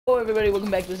Hello everybody,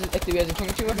 welcome back. This is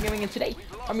XWS Gaming, and today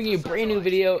I'm bringing you a brand new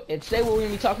video. And today what we're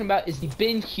going to be talking about is the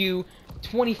BenQ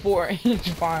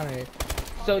 24-inch monitor.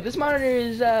 So this monitor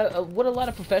is what a lot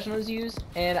of professionals use,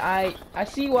 and I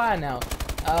see why now.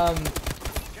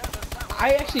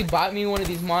 I actually bought me one of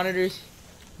these monitors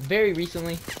very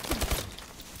recently,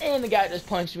 and the guy just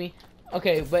punched me.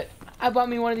 Okay, but I bought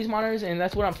me one of these monitors, and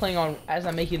that's what I'm playing on as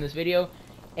I'm making this video,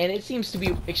 and it seems to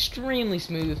be extremely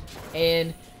smooth.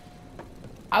 And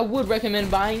I would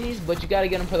recommend buying these, but you gotta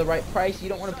get them for the right price. You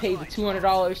don't want to pay the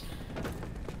 $200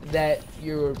 that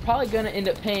you're probably gonna end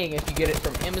up paying if you get it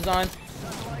from Amazon.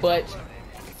 But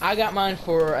I got mine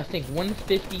for I think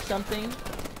 $150 something,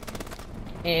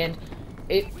 and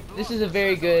this is a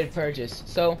very good purchase.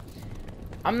 So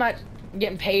I'm not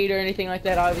getting paid or anything like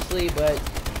that, obviously, but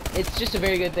it's just a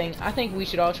very good thing. I think we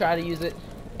should all try to use it.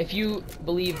 If you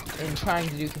believe in trying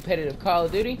to do competitive Call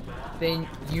of Duty, then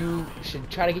you should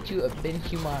try to get you a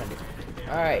BenQ monitor.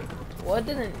 Alright, well, it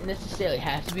doesn't necessarily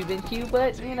have to be BenQ,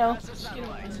 but, you know,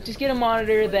 just get a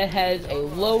monitor that has a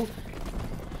low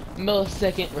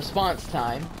millisecond response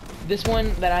time. This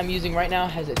one that I'm using right now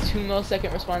has a 2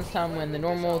 millisecond response time, when the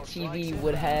normal TV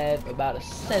would have about a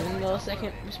 7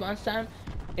 millisecond response time.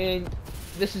 And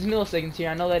this is milliseconds here.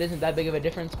 I know that isn't that big of a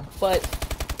difference, but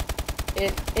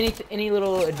any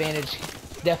little advantage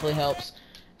definitely helps.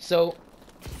 So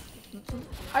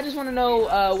I just want to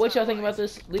know what y'all think about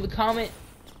this. Leave a comment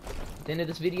at the end of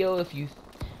this video if you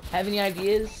have any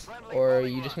ideas, or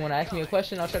you just want to ask me a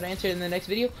question. I'll try to answer it in the next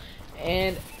video.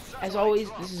 And as always,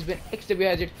 this has been XW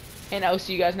Hazard, and I will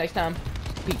see you guys next time.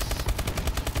 Peace.